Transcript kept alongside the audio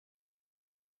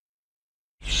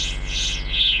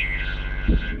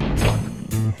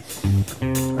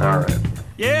All right.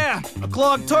 Yeah, a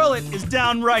clogged toilet is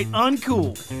downright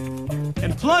uncool.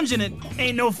 And plunging it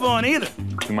ain't no fun either.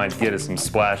 You might get some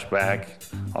splashback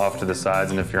off to the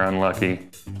sides, and if you're unlucky,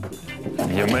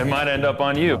 it might end up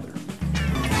on you.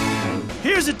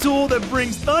 Here's a tool that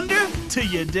brings thunder to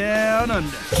you down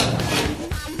under.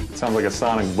 Sounds like a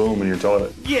sonic boom in your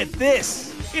toilet. Get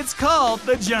this, it's called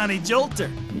the Johnny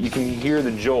Jolter. You can hear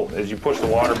the jolt as you push the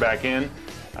water back in.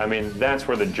 I mean, that's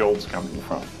where the jolt's coming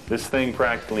from. This thing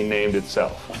practically named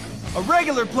itself. A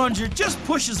regular plunger just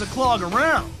pushes a clog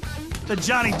around. The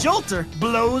Johnny Jolter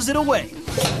blows it away.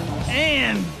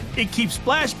 And it keeps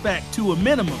splashback to a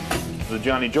minimum. The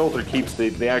Johnny Jolter keeps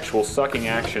the actual sucking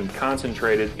action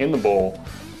concentrated in the bowl.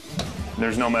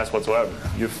 There's no mess whatsoever.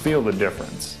 You feel the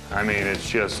difference. I mean, it's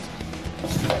just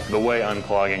the way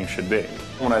unclogging should be.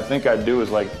 What I think I'd do is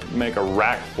like make a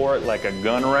rack for it, like a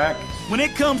gun rack. When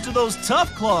it comes to those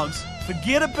tough clogs,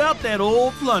 forget about that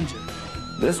old plunger.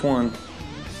 This one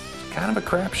is kind of a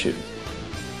crapshoot.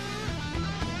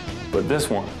 But this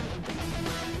one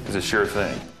is a sure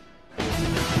thing.